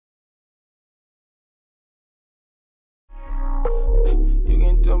You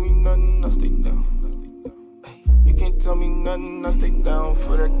can't tell me nothing, I stay down. You can't tell me nothing, I stay down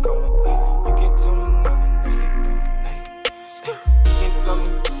for that comment. You can't tell me nothing, I stay down. You can't tell me.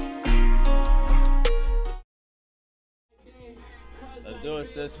 Let's do it,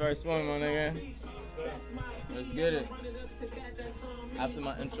 sis. First one, my nigga. Let's get it. After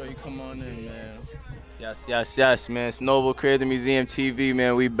my intro, you come on in, man. Yes, man. It's Noble Creative Museum TV,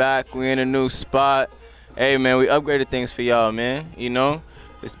 man. We back. We in a new spot. Hey, man, we upgraded things for y'all, man. You know?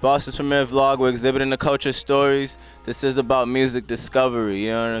 It's Boston's premiere vlog. We're exhibiting the culture stories. This is about music discovery,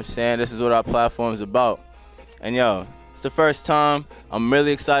 you know what I'm saying? This is what our platform's about. And, yo, it's the first time. I'm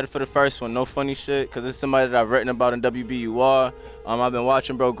really excited for the first one. No funny shit, because it's somebody that I've written about in WBUR. I've been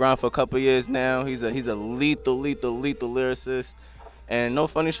watching bro grind for a couple years now. He's a lethal lyricist. And no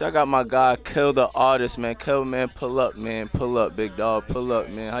funny shit, I got my guy Kil The Artist, man. Kil, man, pull up, big dog, pull up,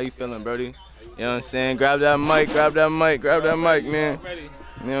 man. How you feeling, Brody? You know what I'm saying? Grab that mic, man. You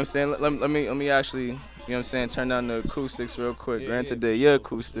know what I'm saying? Let me actually, you know what I'm saying, turn down the acoustics real quick. Granted, they're your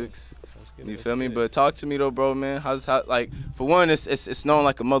acoustics. You feel me? But talk to me though, bro, man. How like, for one, it's snowing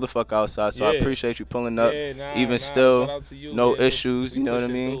like a motherfucker outside, so I appreciate you pulling up. Even still, no issues. You know what I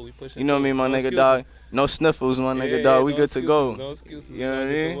mean? You know what I mean, my nigga, dog. No sniffles, my nigga, dog. We good to go. No excuses. You know what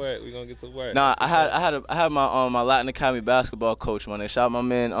I mean? We gonna get to work. Nah, I had my my Latin Academy basketball coach, my nigga. Shout out my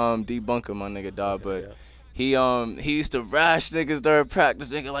man D Bunker, my nigga, dog. But he used to rash niggas during practice.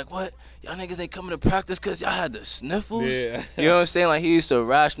 Nigga like, what? Y'all niggas ain't coming to practice cause y'all had the sniffles? Yeah. You know what I'm saying? Like, he used to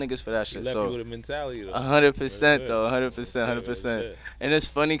rash niggas for that shit. Left so you with a mentality though. 100% though, 100%. And it's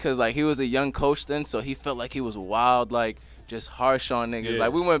funny cause like he was a young coach then, so he felt like he was wild, like just harsh on niggas.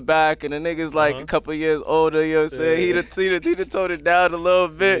 Like, we went back and the niggas like a couple years older, you know what I'm saying? He done toned it down a little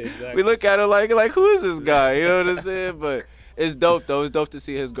bit. Exactly. We look at him like who is this guy? You know what I'm saying? But it's dope though. It's dope to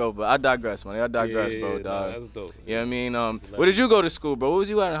see his growth. But I digress, man. Bro, dog. Nah, that's dope. You know what I mean? Where did you go to school, bro? What was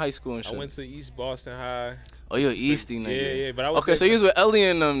you at in high school and shit? I went to East Boston High. Oh, you're an Eastie nigga. Yeah, but I was okay, so you was with Ellie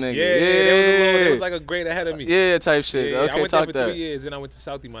and them niggas. Yeah, there was like a grade ahead of me. Yeah, type shit. Okay, I went talk there for that. 3 years, and I went to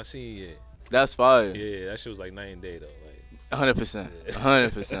Southie my senior year. That's fire. Yeah, that shit was like night and day though. 100%,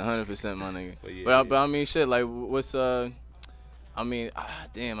 100%, my nigga. But I mean, shit. Like, what's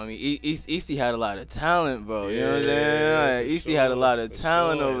Eastie had a lot of talent, bro. You know what I'm saying? Like, Eastie had a lot of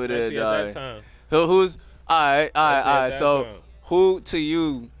talent over there, dog. At that time. Who's all right. So, who to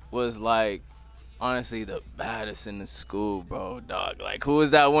you was like, honestly, the baddest in the school, bro, dog? Like, who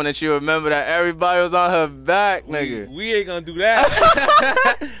was that one that you remember that everybody was on her back, nigga? We ain't gonna do that.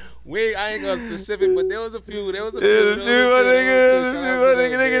 I ain't gonna specific, but there was a few. There was a few. My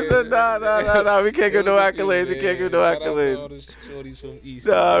nigga said, nah. We can't give no accolades. We can't give no accolades. All the shorties from East.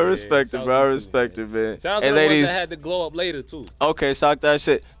 Nah, I respect it, bro. I respect it, man. Shout out to the ladies that had to glow up later too. Okay, talk that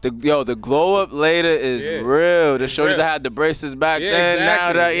shit. The glow up later is real. The shorties that had the braces back then,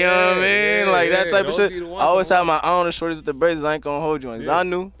 now that, you know what I mean, like that type of shit. I always had my own shorties with the braces. I ain't gonna hold you on. I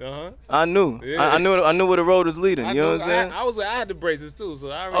knew. I knew where the road was leading. You know what I'm saying? I had the braces too,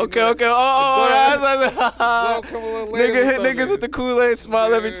 so I already. Okay. Nigga hit niggas with the Kool-Aid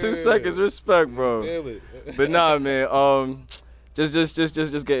smile every 2 seconds. Respect, bro. But nah, man. Just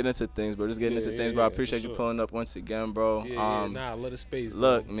getting into things, bro. Just getting into things, bro. I appreciate you pulling up once again, bro. Let it space.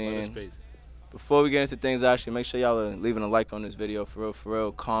 Look, man. Before we get into things, actually, make sure y'all are leaving a like on this video, for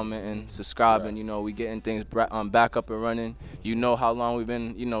real, commenting, subscribing. You know, we getting things back up and running. You know how long we've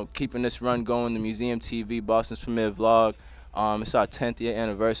been, keeping this run going. The Museum TV, Boston's premiere vlog. It's our 10th year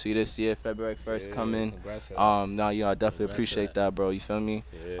anniversary this year, February 1st coming. I definitely appreciate that, bro. You feel me?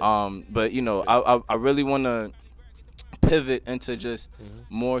 But I really want to pivot into just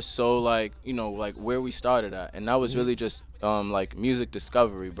more so like where we started at, and that was really just like music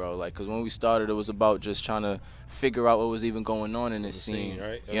discovery, bro. Like, cause when we started, it was about just trying to figure out what was even going on in this scene.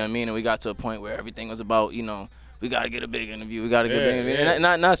 Right? You know what I mean? And we got to a point where everything was about we gotta get a big interview. We gotta get a big interview,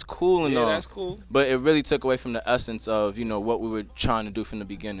 and that's cool and all. That's cool. But it really took away from the essence of what we were trying to do from the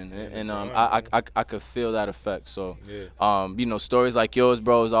beginning, and I could feel that effect. So, stories like yours,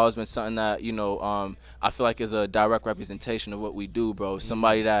 bro, has always been something that I feel like is a direct representation of what we do, bro.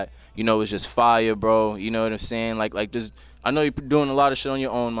 Somebody that is just fire, bro. You know what I'm saying? Like just. I know you're doing a lot of shit on your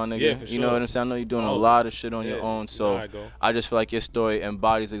own, my nigga. Yeah, for sure. You know what I'm saying? I know you're doing a lot of shit on your own. So I just feel like your story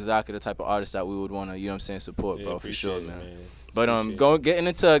embodies exactly the type of artist that we would want to, support, bro, for sure, man. But getting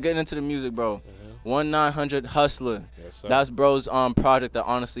into the music, bro. 1-900 Hustler. Yes, that's bro's project that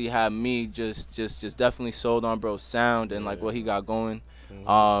honestly had me just definitely sold on bro's sound and like what he got going.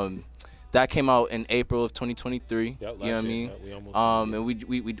 That came out in April of 2023. You know what I mean? And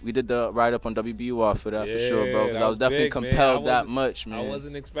we did the write up on WBUR for that, for sure, bro. Because I was definitely compelled that much, man. I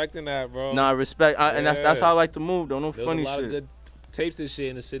wasn't expecting that, bro. Nah, respect. And that's how I like to move, though. No funny shit. tapes and shit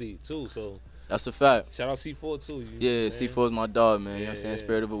in the city too. So that's a fact. shout out C4 too. Yeah, C4 is my dog, man. You know what I'm saying? Yeah.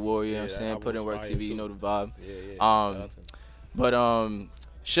 Spirit of a warrior. You know what I'm Yeah, saying? that Put in album work was TV. fire, You know too. the vibe. Yeah. Shout out to him. But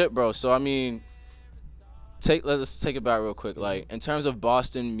shit, bro. So I mean, let's take it back real quick. Like in terms of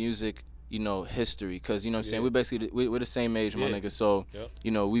Boston music, you know, history, because you know what I'm saying, we basically we're the same age, my nigga. So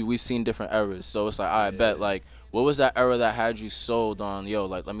you know, we've seen different eras. So it's like, all right, bet. Like, what was that era that had you sold on? Yo,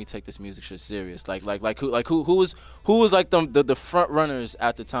 like, let me take this music shit serious. Who was like the front runners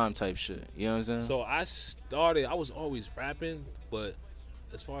at the time type shit. You know what I'm saying? So I was always rapping, but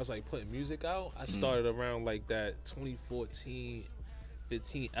as far as like putting music out, I started around like that 2014,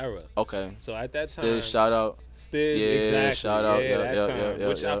 15 era. Okay. So at that time, Stiz, shout out. Stiz, Yeah, exactly. shout out. Yeah, that time. Yeah,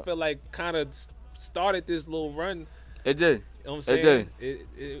 which I feel like kind of started this little run. It did. You know what I'm saying?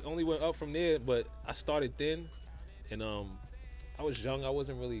 It only went up from there, but I started then, and I was young. I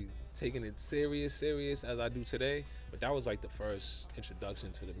wasn't really taking it serious as I do today. But that was like the first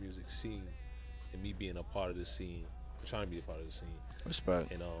introduction to the music scene, and me being a part of the scene, trying to be a part of the scene.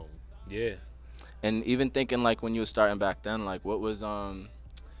 Respect. And yeah. And even thinking like when you were starting back then, like what was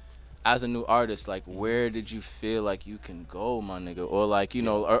as a new artist, like where did you feel like you can go, my nigga? Or like, you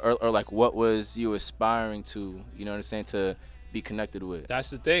know, or like what was you aspiring to, you know what I'm saying, to be connected with?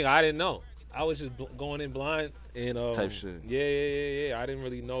 That's the thing. I didn't know. I was just going in blind and type shit. Yeah. I didn't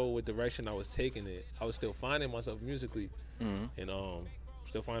really know what direction I was taking it. I was still finding myself musically, and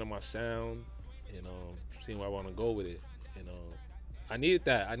still finding my sound, and seeing where I want to go with it. And I needed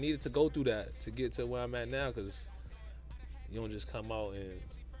that. I needed to go through that to get to where I'm at now, because you don't just come out and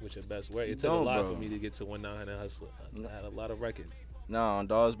with your best work. It took a lot for me to get to 1900 Hustler. I had a lot of records. No, on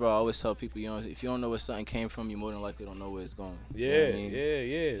dogs, bro. I always tell people, you know, if you don't know where something came from, you more than likely don't know where it's going. Yeah, you know what I mean?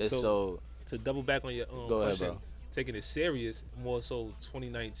 Yeah. So to double back on your go question, ahead, bro. Taking it serious, more so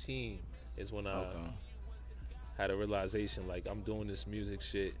 2019 is when I had a realization, like, I'm doing this music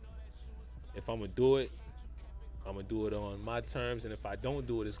shit. If I'm gonna do it, I'm gonna do it on my terms, and if I don't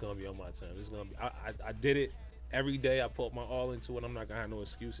do it, it's gonna be on my terms. It's gonna be. I did it every day. I put my all into it. I'm not gonna have no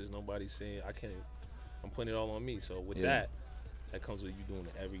excuses. Nobody's saying I can't. I'm putting it all on me. So with that comes with you doing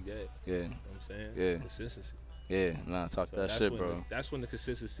it every day. Yeah. You know what I'm saying? Yeah. Consistency. Yeah. Nah, talk that shit, bro. That's when the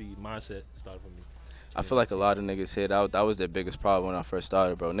consistency mindset started for me. I feel like a lot of niggas here, that was their biggest problem when I first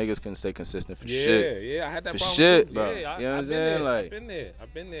started, bro. Niggas couldn't stay consistent for shit. Yeah, I had that for problem shit, too. bro. Yeah, you know what I'm saying? Like,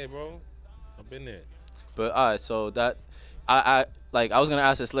 I've been there, bro. I've been there. But all right, so that I was gonna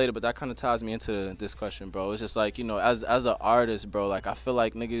ask this later, but that kind of ties me into this question, bro. It's just like, you know, as an artist, bro, like I feel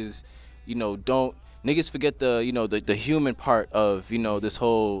like niggas, you know, niggas forget the human part of, you know, this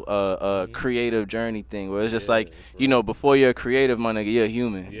whole creative journey thing, where it's just like, you know, before you're a creative, my nigga, you're a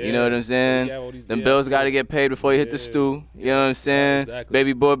human. You know what I'm saying? Them bills gotta get paid before you hit the stew. You know what I'm saying? Exactly.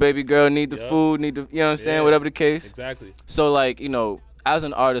 Baby boy, baby girl need the food, need the, you know what I'm saying? Whatever the case. Exactly. So like, you know, as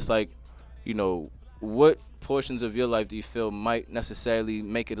an artist, like, you know, what portions of your life do you feel might necessarily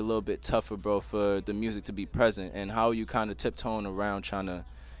make it a little bit tougher, bro, for the music to be present, and how are you kind of tiptoeing around trying to,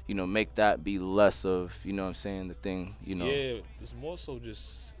 you know, make that be less of, you know what I'm saying, the thing, you know? Yeah, it's more so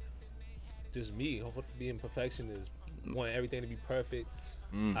just me being perfectionist, wanting everything to be perfect.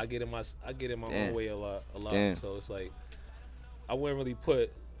 I get in my own way a lot. Damn. So it's like I wouldn't really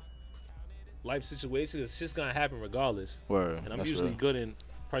put life situations. It's just gonna happen regardless. Word. And I'm usually good in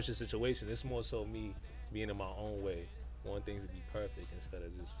pressure situations. It's more so me being in my own way, wanting things to be perfect instead of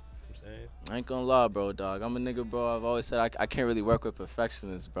just, you know what I'm saying? I ain't gonna lie, bro, dog. I'm a nigga, bro. I've always said I can't really work with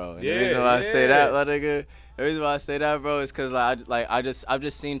perfectionists, bro. And the reason why I say that, my nigga, the reason why I say that, bro, is because I've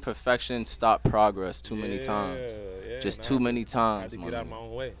just seen perfection stop progress too many times. Just too many times. I had to get out of my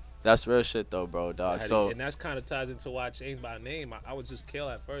own way. That's real shit, though, bro, dog. And that's kind of ties into why I changed my name. I was just Kil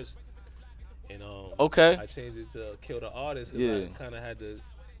at first, and okay, I changed it to Kil The Artist because I kind of had to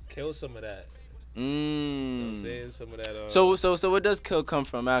kill some of that. You know what I'm saying? Some of that. So where does Kil come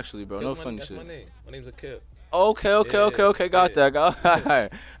from, actually, bro? No funny shit. That's my name. My name's Kil. Okay. Got that. All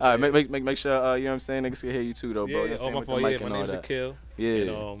right. Make sure you know what I'm saying, niggas can hear you too, though, bro. Yeah. You know My fault. Yeah. My name's Kil.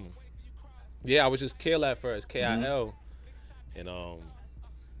 Yeah. And, I was just Kil at first, Kil, and I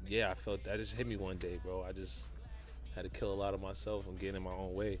felt that just hit me one day, bro. I just had to kill a lot of myself and get in my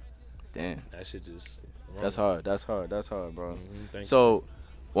own way. Damn. That shit just. That's hard, bro. Thank you.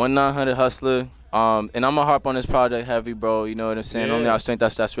 1900 Hustler, and I'm gonna harp on this project heavy, bro. You know what I'm saying? Only I think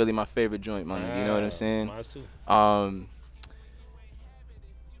that's really my favorite joint, man. You know what I'm saying? Mine too.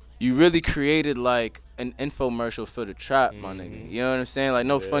 You really created like an infomercial for the trap, my nigga. You know what I'm saying? Like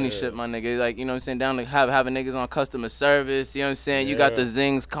no funny shit, my nigga. Like, you know what I'm saying? Down to having niggas on customer service. You know what I'm saying? You got the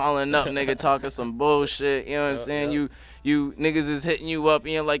zings calling up, nigga, talking some bullshit. You know what I'm saying? you niggas is hitting you up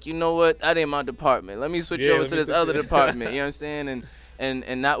and you're like, you know what, that ain't my department. Let me switch over to this other department. You know what I'm saying?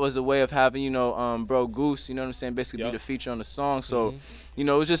 And that was a way of having, you know, bro Goose, you know what I'm saying, basically be the feature on the song. So, you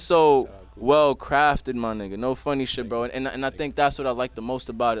know, it was just so well crafted, my nigga. No funny shit, bro. And I think that's what I like the most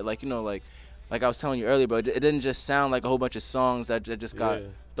about it. Like, you know, like I was telling you earlier, bro, it didn't just sound like a whole bunch of songs that just got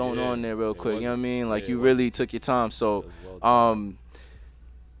thrown on there real quick. You know what I mean? Like, you really took your time. So,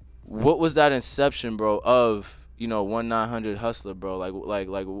 what was that inception, bro, of, you know, 1-900 Hustler, bro? Like,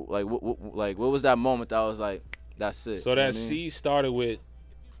 what was that moment that I was like, that's it? So that C started with,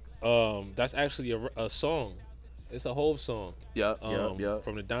 that's actually a song. It's a whole song. Yep.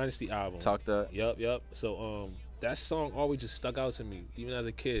 From the Dynasty album. Talk that. Yep. So that song always just stuck out to me, even as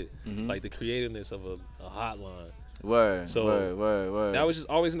a kid. Like the creativeness of a hotline. Word. That was just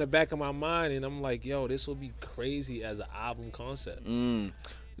always in the back of my mind, and I'm like, yo, this would be crazy as an album concept.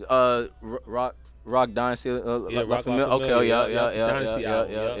 Rock Dynasty. Rock Familiar? Okay. Dynasty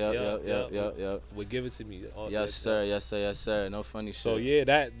album. Yep. Would give it to me. Yes, sir. No funny shit. So yeah,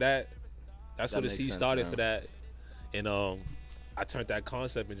 that's where the C started for that, and I turned that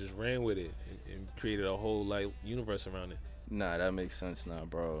concept and just ran with it and created a whole like universe around it. Nah, that makes sense now,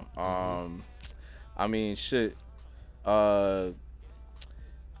 bro. I mean, shit. In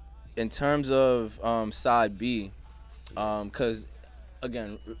terms of side B, cause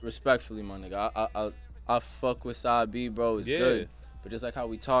again, respectfully, my nigga, I fuck with side B, bro. It's good, but just like how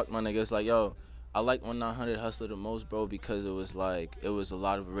we talked, my nigga, it's like, yo, I like 1-900 Hustler the most, bro, because it was a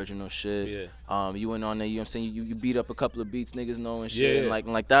lot of original shit. You went on there, you know what I'm saying, you beat up a couple of beats niggas know and shit, and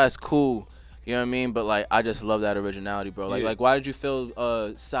like that's cool. You know what I mean? But like, I just love that originality, bro. Like why did you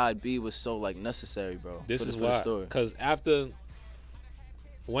feel side B was so like necessary, bro? This is why, because after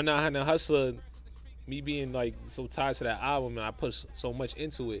 1-900 Hustler, me being like so tied to that album and I put so much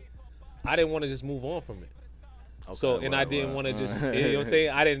into it, I didn't want to just move on from it. Okay, I didn't want to just, you know what I'm saying?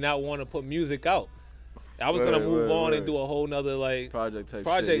 I did not want to put music out. I was gonna move on and do a whole nother like project shit.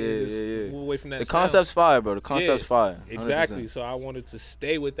 And just move away from that. The concept's fire, bro. The concept's fire. 100%. Exactly. So I wanted to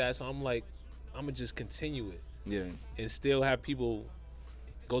stay with that. So I'm like, I'm gonna just continue it. And still have people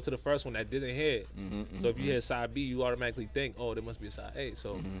go to the first one that didn't hear it. So if you hear side B, you automatically think, oh, there must be a side A.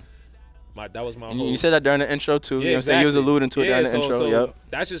 So that was my whole. You said that during the intro too. You know what I'm saying? You was alluding to it during the intro. So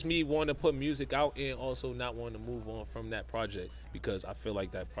that's just me wanting to put music out and also not wanting to move on from that project because I feel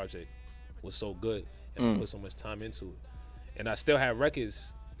like that project was so good and I put so much time into it. And I still had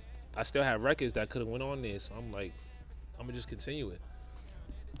records. That could have went on there. So I'm like, I'm gonna just continue it.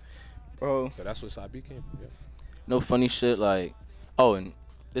 Bro. So that's what side B came from. No funny shit like, oh, and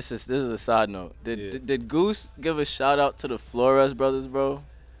this is a side note. Did Goose give a shout out to the Flores brothers, bro?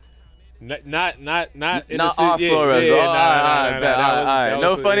 Not in our Flores, bro. All right.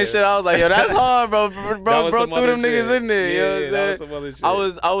 No funny shit. I was like, yo, that's hard, bro. Bro threw them niggas in there. You know what I'm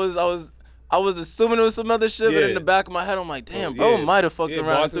saying? I was assuming it was some other shit, but in the back of my head, I'm like, damn, bro might have fucked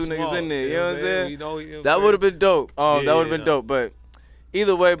around and threw niggas in there. You know what I'm saying? That would have been dope. That would have been dope. But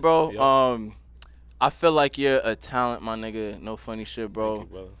either way, bro, I feel like you're a talent, my nigga. No funny shit, bro.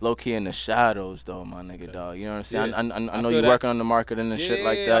 Low key in the shadows, though, my nigga, dog. You know what I'm saying? I know you're working on the marketing and shit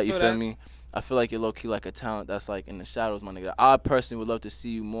like that. You feel me? I feel like you're low key like a talent that's like in the shadows, my nigga. I personally would love to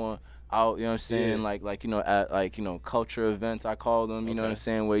see you more out. You know what I'm saying? Like you know, at like, you know, culture events, I call them. You know what I'm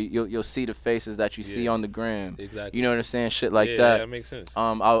saying? Where you'll see the faces that you see on the gram. Exactly. You know what I'm saying? Shit like that. Yeah, that makes sense.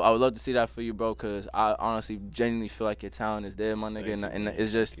 I would love to see that for you, bro, because I honestly genuinely feel like your talent is there, my nigga, and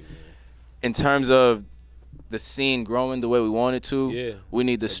it's just in terms of the scene growing the way we want it to, we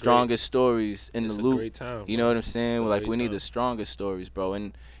need the strongest stories in the loop. Great time, you know what I'm saying? Like, we need the strongest stories, bro.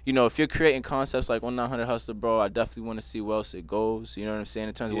 And you know, if you're creating concepts like 1-900 Hustler, bro, I definitely want to see where else it goes. You know what I'm saying?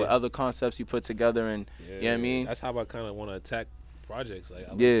 In terms of what other concepts you put together, and you know what I mean? That's how I kind of want to attack projects. Like,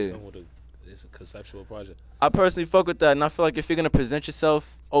 it's a conceptual project. I personally fuck with that, and I feel like if you're gonna present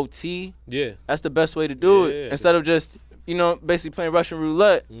yourself OT, that's the best way to do it. Instead of just, you know, basically playing Russian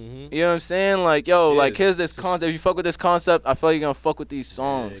roulette. You know what I'm saying? Like, yo, like, here's this concept. If you fuck with this concept, I feel like you're gonna fuck with these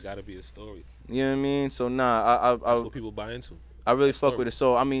songs. It gotta be a story. You know what I mean? So nah, that's what people buy into. I really fuck with it.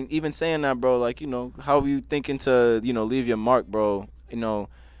 So I mean, even saying that, bro, like, you know, how are you thinking to, you know, leave your mark, bro? You know,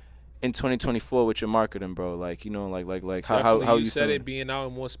 in 2024 with your marketing, bro. Like, you know, like how you said feeling? it, being out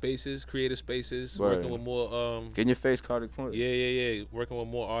in more spaces, creative spaces, working with more getting your face carded. Yeah. Working with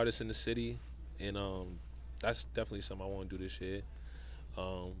more artists in the city, and that's definitely something I want to do this year.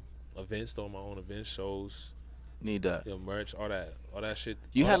 Events, throwing my own event shows. Need that. You know, merch, all that shit.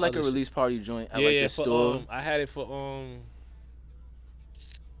 You had like a release party joint at like the store. I had it for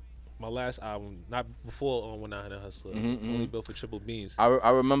my last album, not before on 100 Hustler. Only built for Triple Beams. I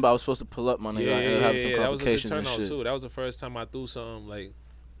remember I was supposed to pull up, my nigga. I ended up having some complications that was a good and turnout shit. too. That was the first time I threw something like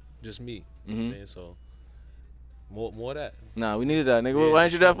just me. You know what I'm saying? So more of that. Nah, we needed that, nigga. Yeah, Why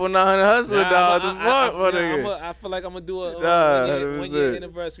ain't you that for 900 Hustler, dog? I feel like I'm gonna do a Nah, 1 year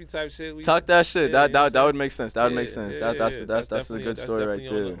anniversary type shit. Talk that shit. Yeah, that would make sense. That would make sense. That's a good story right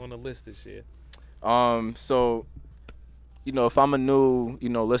there. On the list this year. So, you know, if I'm a new, you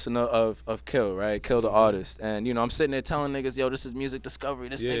know, listener of Kil, right? Kil the Artist, and you know, I'm sitting there telling niggas, yo, this is music discovery.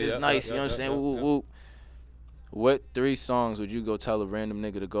 This nigga's nice. You know what I'm saying? Woo, woo. What 3 songs would you go tell a random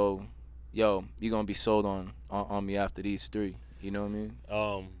nigga to go, yo, you gonna be sold on me after these 3? You know what I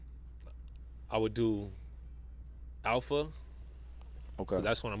mean? I would do Alpha. Okay.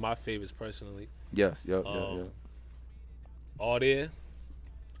 That's one of my favorites personally. Yes. Yeah. All There.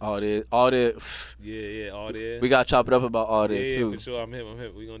 All there. Yeah, All There. We gotta chop it up about All There too. Yeah, for sure. I'm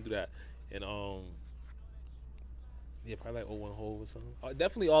hip. We gonna do that. And yeah, probably like 01 Hove or something.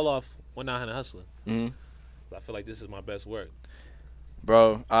 Definitely all off 1900 Hustler. I feel like this is my best work.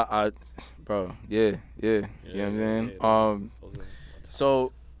 Bro, bro, yeah. You know what I'm saying?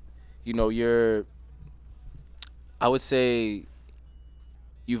 So, you know, I would say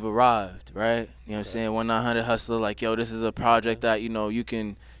you've arrived, right? You know what I'm saying? 1900 Hustler, like, yo, this is a project that, you know, you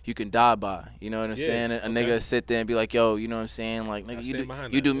can die by. You know what I'm saying? A nigga sit there and be like, yo, you know what I'm saying? Like,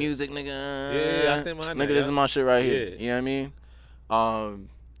 nigga, you do music, nigga. Yeah, I stand behind that. Nigga, this is my shit right here. You know what I mean?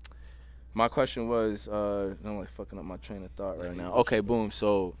 My question was, I'm like fucking up my train of thought right now. Okay, boom.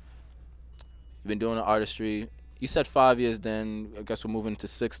 So you've been doing the artistry. You said 5 years, then I guess we're moving to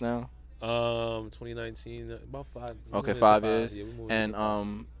 6 now. 2019, about 5. Okay, 5 years. Yeah, and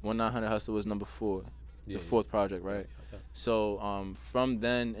 1900 Hustle was number 4, the 4th project, right? Okay. So from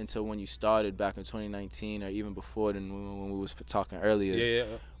then until when you started back in 2019, or even before then, when we was talking earlier,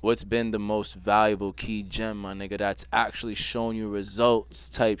 what's been the most valuable key gem, my nigga, that's actually shown you results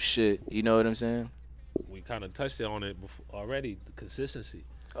type shit? You know what I'm saying? We kind of touched on it already. The consistency.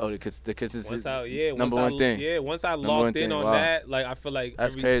 Oh, the consistency. Number one thing. Yeah, once I locked in on that, like I feel like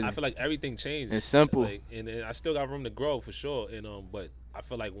crazy. I feel like everything changed. It's simple. Like, and I still got room to grow for sure. And but I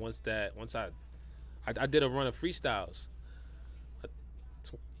feel like once I did a run of freestyles.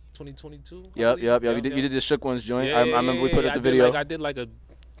 2022. Yep. You did the Shook Ones joint. I remember we put up the video. I did like a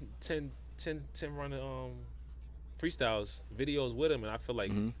 10 run of freestyles videos with him, and I feel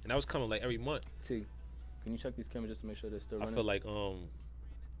like, and that was coming like every month. T, can you check these cameras just to make sure they're still running? I feel like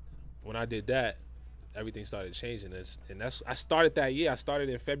when I did that, everything started changing. And I started that year. I started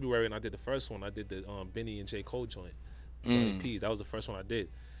in February, and I did the first one. I did the Benny and J. Cole joint. That was the first one I did.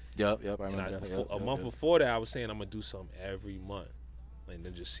 Yep. I remember that. A month before that, I was saying I'm gonna do something every month, and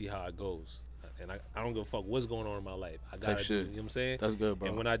then just see how it goes. And I don't give a fuck what's going on in my life. I gotta do, you know what I'm saying? That's good, bro.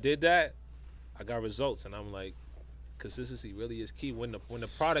 And when I did that, I got results, and I'm like, consistency really is key. When the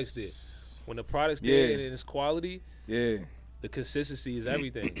products did, and it's quality, the consistency is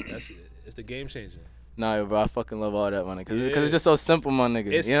everything. It's the game changer. Nah, bro, I fucking love all that, man. Cause it's just so simple, my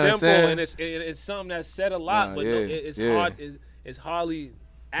nigga. It's you know simple, and it's something that's said a lot, but it's hard. It's hardly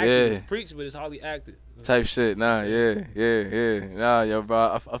acted. It's preached, but it's hardly acted. Type shit. Nah, Nah, yo,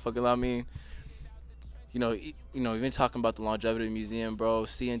 bro, I fucking love me. You know, even talking about the longevity museum, bro.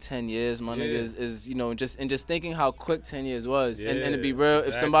 Seeing 10 years, my nigga, is you know, just thinking how quick 10 years was, and to be real,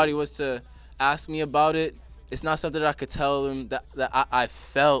 if somebody was to ask me about it, it's not something that I could tell them that I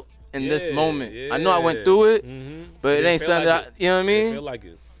felt in this moment. I know I went through it, but it ain't something that you know what I mean. Feel like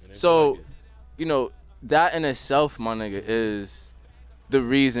it. So, you know, that in itself, my nigga, is the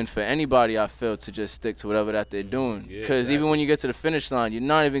reason for anybody, I feel, to just stick to whatever that they're doing. Because even when you get to the finish line, you're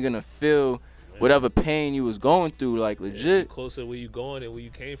not even gonna feel whatever pain you was going through, like legit. Closer where you going and where you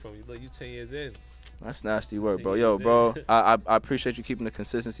came from. You 10 years in. That's nasty work, bro. Yo, bro, I appreciate you keeping the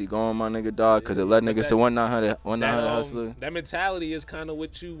consistency going, my nigga, dog, because it led niggas to 1900 Hustler. That mentality is kind of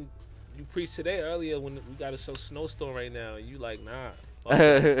what you preached today earlier when we got a snowstorm right now, and you like, nah. Like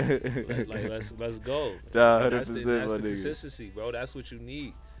let's go. Nah, 100%, that's the consistency, bro. That's what you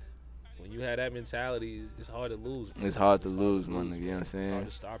need. When you have that mentality, it's hard to lose. Bro. It's hard to lose, my nigga. You know what I'm saying? It's hard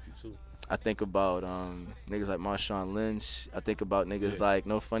to stop you too. I think about niggas like Marshawn Lynch. I think about niggas like,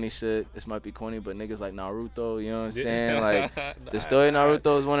 no funny shit, this might be corny, but niggas like Naruto, you know what I'm saying? Like the story of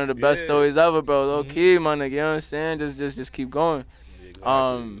Naruto is one of the best stories ever, bro. Low key, my nigga, you know what I'm saying? Just keep going.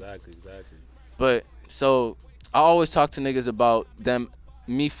 Exactly. But so I always talk to niggas about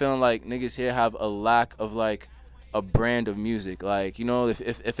me feeling like niggas here have a lack of like a brand of music. Like, you know, if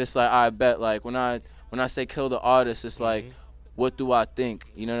it's like, I bet like when I say Kil the Artist, it's like, what do I think?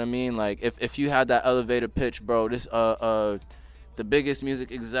 You know what I mean? Like if you had that elevator pitch, bro, this the biggest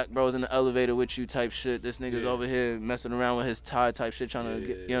music exec bros in the elevator with you type shit. This nigga's over here messing around with his tie type shit, trying to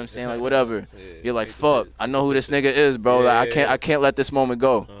get, you know what I'm saying, like whatever. You're like, fuck, I know who this nigga is, bro. Like I can't let this moment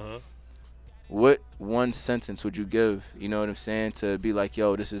go. What one sentence would you give, you know what I'm saying, to be like,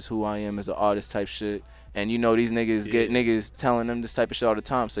 yo, this is who I am as an artist type shit? And you know these niggas get niggas telling them this type of shit all the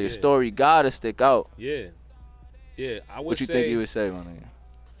time. So your story gotta stick out. Yeah. I would what you think you would say, my nigga?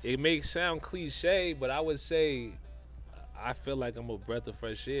 It may sound cliche, but I would say I feel like I'm a breath of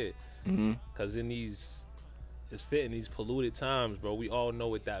fresh air. Cause it's fitting these polluted times, bro. We all know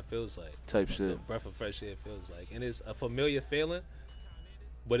what that feels like. Type shit. A breath of fresh air feels like. And it's a familiar feeling,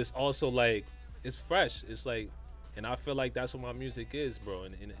 but it's also like, it's fresh. It's like, and I feel like that's what my music is, bro.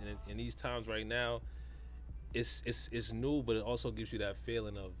 And in these times right now, it's new, but it also gives you that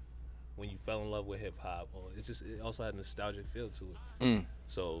feeling of when you fell in love with hip hop, or it also had a nostalgic feel to it.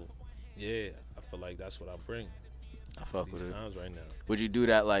 So yeah, I feel like that's what I bring. I fuck with these it. times right now. Would you do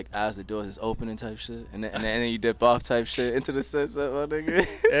that like as the doors is opening type shit, and then you dip off type shit into the sunset, my nigga?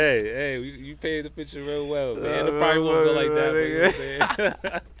 hey, you paid the picture real well, man. It probably won't go like that, but you know what I'm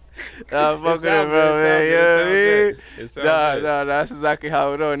saying? Nah, fuck with it, bro, man. You know what I mean? Nah, that's exactly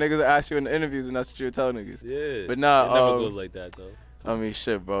how it is. Niggas ask you in the interviews, and that's what you tell niggas. Yeah. But nah, it never goes like that though. I mean,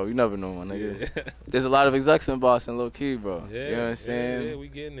 shit, bro. You never know, my nigga. There's a lot of execs in Boston, low key, bro. Yeah, you know what I'm saying? Yeah, we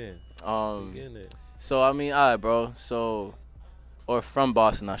getting there. We getting there. So I mean, alright, bro. So, or from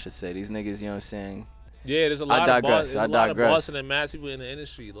Boston, I should say. These niggas, you know what I'm saying? Yeah, there's a lot of Boston and Mass people in the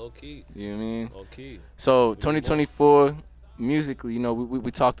industry, low key. You know what I mean? Low key. So 2024. Musically, you know,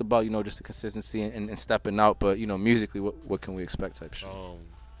 we talked about, you know, just the consistency and stepping out, but you know, musically, what can we expect type shit?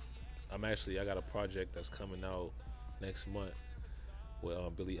 I got a project that's coming out next month with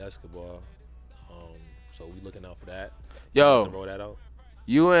Billy Escobar. So we looking out for that. Yo, roll that out.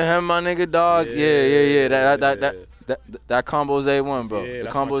 You and him, my nigga, dog. Yeah. That combo's A1, bro. Yeah, the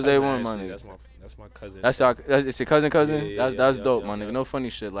combo's A1, my nigga. That's my cousin. That's your cousin. Yeah, that's dope, my nigga. No funny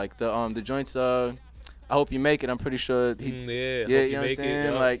shit. Like the joints. I hope you make it. I'm pretty sure. You know what I'm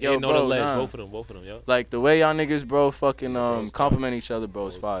saying? Like, yo, bro, the legs, nah. both of them, yo. Like the way y'all niggas, bro, fucking compliment each other, bro,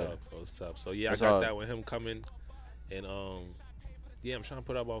 is fire. It's tough. So yeah, I got that with him coming, and I'm trying to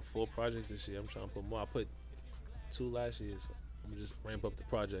put out about 4 projects this year. I'm trying to put more. I put 2 last year, so I'm gonna just ramp up the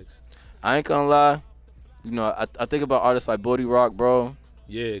projects. I ain't gonna lie, you know, I think about artists like Bodie Rock, bro.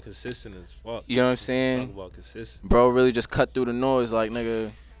 Yeah, consistent as fuck. You know what I'm saying? Talk about consistent. Bro, really just cut through the noise, like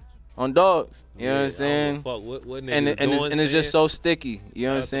nigga. On dogs, you know what I'm saying? And it's just so sticky, you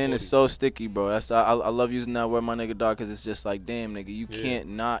know what I'm saying? It's so sticky, bro. That's I love using that word, my nigga, dog, because it's just like, damn, nigga, you can't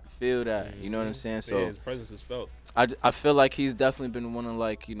not feel that, you know what I'm saying? So his presence is felt. I feel like he's definitely been one of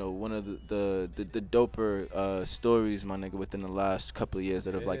the doper stories, my nigga, within the last couple of years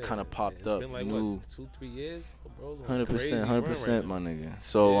that have like kind of popped up. Been like new, what, 2-3 years? 100%, my nigga.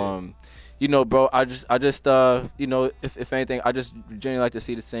 So you know, bro, I just you know, if anything, I just genuinely like to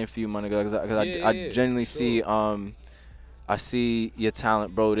see the same for you, my nigga, because I genuinely see I see your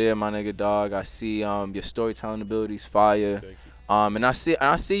talent, bro, there, my nigga, dog. I see your storytelling abilities fire. Thank you. And I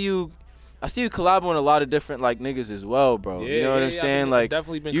see you collabing with a lot of different like niggas as well, bro. You know what I'm saying? Like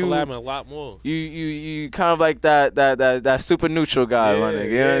definitely been collabing a lot more. You kind of like that super neutral guy, my nigga.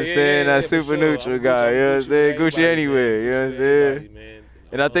 You know what I'm saying? That super neutral guy. You know what I'm saying? Gucci anywhere. You know what I'm saying?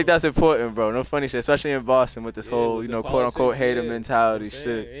 And I think that's important, bro. No funny shit, especially in Boston with this whole, you know, quote unquote hater mentality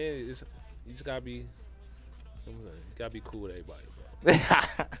shit. You just gotta be cool with everybody, bro.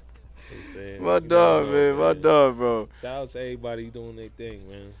 My dog, man. My dog, bro. Shout out to everybody doing their thing,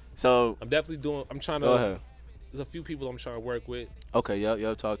 man. So I'm trying to. Go ahead. There's a few people I'm trying to work with. Okay,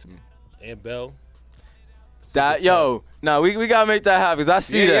 yo, talk to me. And Bell. We gotta make that happen. Cause I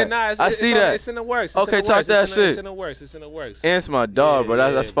see that. I see that. It's in the works. Okay, talk that shit. It's in the works. Ant's my dog, bro.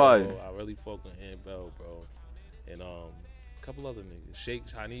 That's fire. Bro. I really fuck with Ant Bell, bro. And a couple other niggas. Sheikh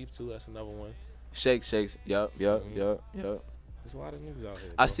Hanif too. That's another one. Shakes. Yup. There's a lot of niggas out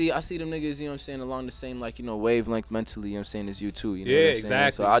here. Bro. I see them niggas, you know what I'm saying, along the same, like, you know, wavelength mentally, you know what I'm saying, as you too. You know what I'm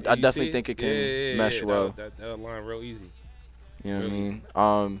exactly. saying? So I definitely think it can mesh well. That'll line real easy. You know what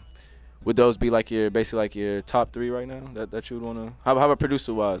I mean? Would those be like your top 3 right now that you would wanna? How about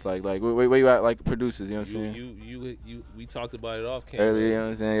producer wise? Like where you at like producers? You know what I'm saying? We talked about it off camera. Earlier, you know what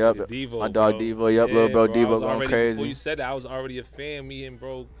I'm saying? Yup. Devo, my dog bro. Devo. Yup, little bro Devo going crazy. Before you said that, I was already a fan. Me and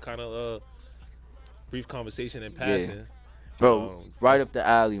bro kind of brief conversation in passing. Yeah. Bro, right up the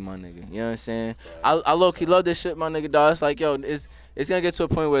alley, my nigga. You know what I'm saying? I low-key love this shit, my nigga, dog. It's like, yo, it's gonna get to a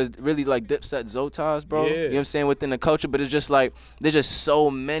point where it's really like Dipset Zotas, bro. Yeah. You know what I'm saying? Within the culture, but it's just like, there's just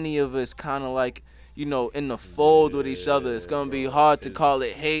so many of us kind of like, you know, in the fold with each other. It's gonna be hard to call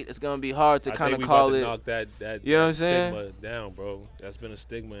it hate. It's gonna be hard to kind of call it. Knock that you know what I'm saying? Stigma down, bro. That's been a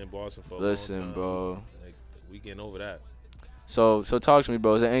stigma in Boston for a long Listen, time. bro. Like, we getting over that. So talk to me,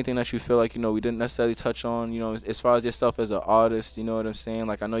 bro. Is there anything that you feel like, you know, we didn't necessarily touch on, you know, as far as yourself as an artist, you know what I'm saying?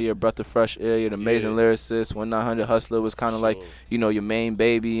 Like, I know you're a breath of fresh air. You're an amazing lyricist. 1900 Hustler was kind of like, you know, your main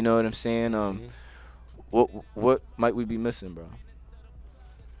baby, you know what I'm saying? What might we be missing, bro?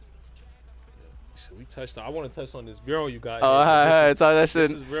 We touched on. I want to touch on this girl you got. Oh, hi, talk that shit.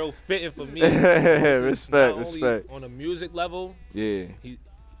 This is real fitting for me. Respect. On a music level, yeah.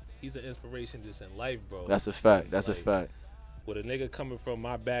 He's an inspiration just in life, bro. That's a fact. That's like, a fact. With a nigga coming from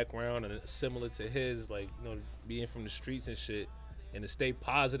my background and similar to his, like, you know, being from the streets and shit, and to stay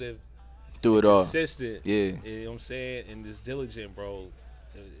positive, do it all, consistent. Yeah. You know what I'm saying? And just diligent, bro.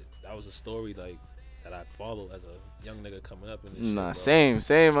 That was a story like that I followed as a young nigga coming up in this shit, bro.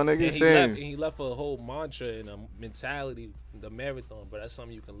 Same, my nigga, same. He left a whole mantra and a mentality, the marathon, but that's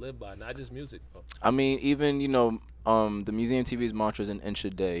something you can live by, not just music, bro. I mean, even, you know, the Museum TV's mantra is an inch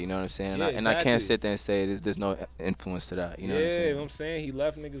a day, you know what I'm saying? Yeah, and I can't sit there and say there's no influence to that, you know what I'm saying? Yeah, you know what I'm saying? He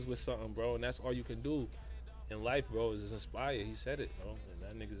left niggas with something, bro, and that's all you can do in life, bro, is inspire. He said it, bro, and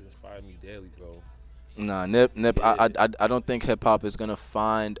that niggas inspire me daily, bro. Nah, Nip, Yeah. I don't think hip-hop is going to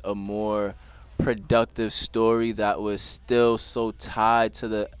find a more productive story that was still so tied to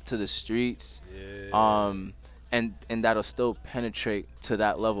the streets, and that'll still penetrate to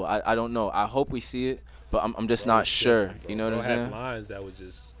that level. I don't know. I hope we see it, but I'm just not sure. You know what I'm saying? Lines that would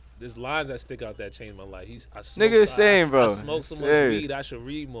just, there's lines that stick out that changed my life. Nigga, same, bro. I smoke so much weed, I should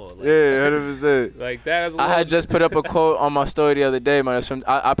read more. Like, yeah, 100%. Like that. I had just put up a quote on my story the other day, man. It's from,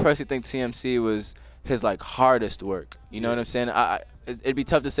 I personally think TMC was his like hardest work. You know what I'm saying? It'd be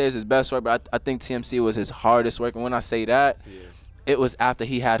tough to say it's his best work, but I think TMC was his hardest work. And when I say that, it was after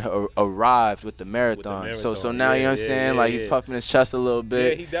he had arrived with the marathon. So now, you know what I'm saying? Like, he's puffing his chest a little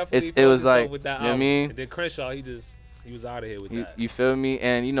bit. Yeah, he definitely it was like, with you know that what I mean? And then Crenshaw, he was out of here with that. You feel me?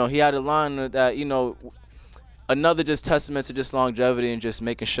 And, you know, he had a line that, you know, another just testament to just longevity and just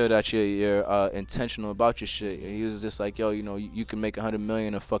making sure that you're intentional about your shit. He was just like, yo, you know, you can make 100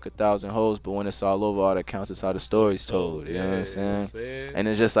 million and fuck 1,000 hoes, but when it's all over, all that counts is how the story's told. You know what I'm saying? And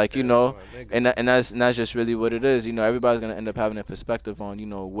it's just like, you know, and that's just really what it is. You know, everybody's gonna end up having a perspective on, you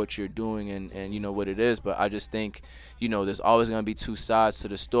know, what you're doing and you know what it is. But I just think, you know, there's always gonna be two sides to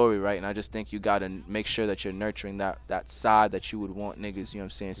the story, right? And I just think you gotta make sure that you're nurturing that side that you would want niggas, you know what I'm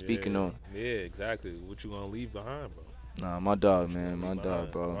saying, speaking on. Yeah, exactly. What you gonna leave behind, bro? Nah, my dog, man. My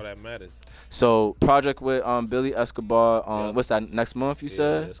dog, bro. That's all that matters. So, project with Billy Escobar, what's that, next month you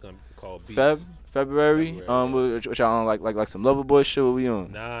said? It's gonna be called Beast. February? Which y'all on, like some Lover Boy shit? What we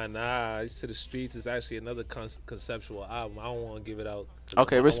on? Nah. It's To the Streets. It's actually another conceptual album. I don't want to give it out.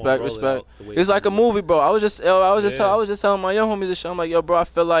 Okay, respect. It's like a movie, bro. I was just telling my young homies this shit. I'm like, yo, bro, I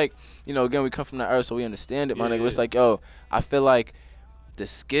feel like, you know, again, we come from the earth, so we understand it, my nigga. It's like, yo, I feel like the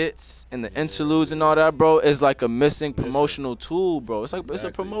skits and the interludes and all that, bro, is like a missing promotional tool, bro. It's like it's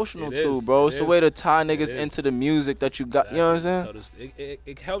a promotional tool, bro. It's a way to tie niggas into the music that you got. You know what I'm saying?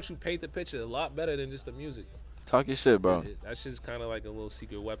 It helps you paint the picture a lot better than just the music. Talk your shit, bro. That shit's kind of like a little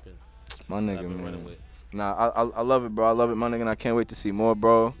secret weapon. My nigga, man. Nah, I love it, bro. I love it, my nigga, and I can't wait to see more,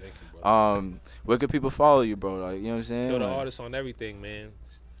 bro. Thank you, bro. Where can people follow you, bro? Like, you know what I'm saying? Kil The Artist on everything, man.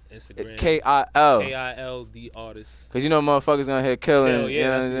 Instagram. KIL The Artist. Cause you know motherfuckers gonna hear killing.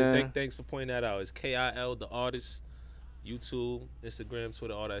 Yeah, thanks for pointing that out. It's KIL The Artist. YouTube, Instagram,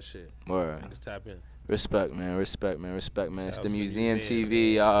 Twitter, all that shit. Word. Just tap in. Respect, man. It's the to Museum Museum,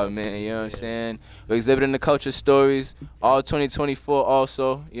 TV, man. man. You know what I'm saying? We're exhibiting the culture stories. All 2024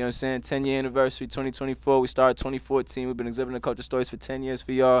 also. You know what I'm saying? 10-year anniversary, 2024. We started 2014. We've been exhibiting the culture stories for 10 years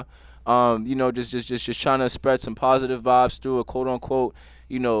for y'all. You know, just trying to spread some positive vibes through a quote unquote,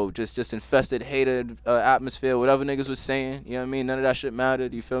 you know, just infested, hated atmosphere, whatever niggas was saying. You know what I mean? None of that shit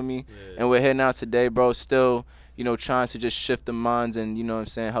mattered. You feel me? Yeah. And we're here now today, bro. Still, you know, trying to just shift the minds and, you know what I'm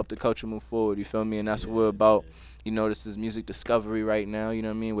saying, help the culture move forward. You feel me? And that's what we're about. You know, this is music discovery right now. You know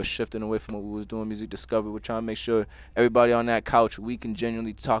what I mean? We're shifting away from what we was doing, music discovery. We're trying to make sure everybody on that couch, we can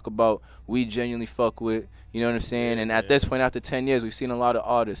genuinely talk about, we genuinely fuck with. You know what I'm saying? And at this point, after 10 years, we've seen a lot of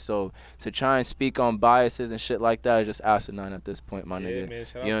artists. So to try and speak on biases and shit like that is just asinine at this point, my nigga. Man,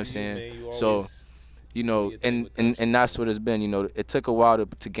 you know what I'm saying? Man, so, you know, and that's what it's been. You know, it took a while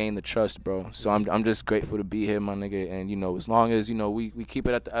to gain the trust, bro. So I'm just grateful to be here, my nigga. And, you know, as long as, you know, we keep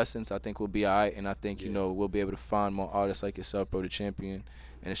it at the essence, I think we'll be all right. And I think, you know, we'll be able to find more artists like yourself, bro, the champion,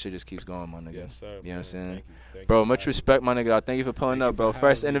 and the shit just keeps going, my nigga. Yes, sir. You know what I'm saying? Thank Bro, you much respect, my nigga. Thank you for pulling up, bro.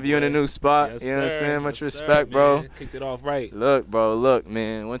 First interview in a new spot. Yes, you know what I'm sir. saying? Much Yes, respect, sir, bro. man. Kicked it off right. Look, bro, look,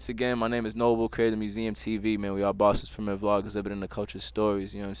 man. Once again, my name is Noble, creator of Museum TV, man. We are Boston's premier vlog, exhibiting the culture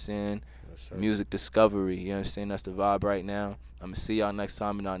stories, you know what I'm saying? Yes, sir. Music discovery, you know what I'm saying? That's the vibe right now. I'm going to see y'all next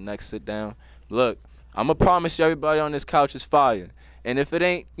time in our next sit down. Look, I'm going to promise you everybody on this couch is fire. And if it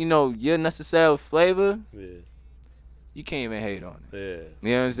ain't, you know, your necessary flavor, you can't even hate on it. Yeah.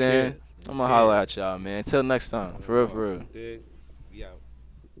 You know what I'm saying? I'm going to holler at y'all, man. Until next time. For real, for real. Dig. We out.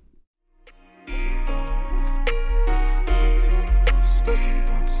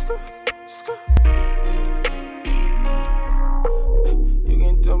 You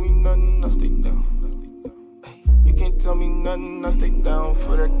can't tell me nothing, I stay down. You can't tell me nothing, I stay down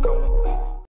for that comment.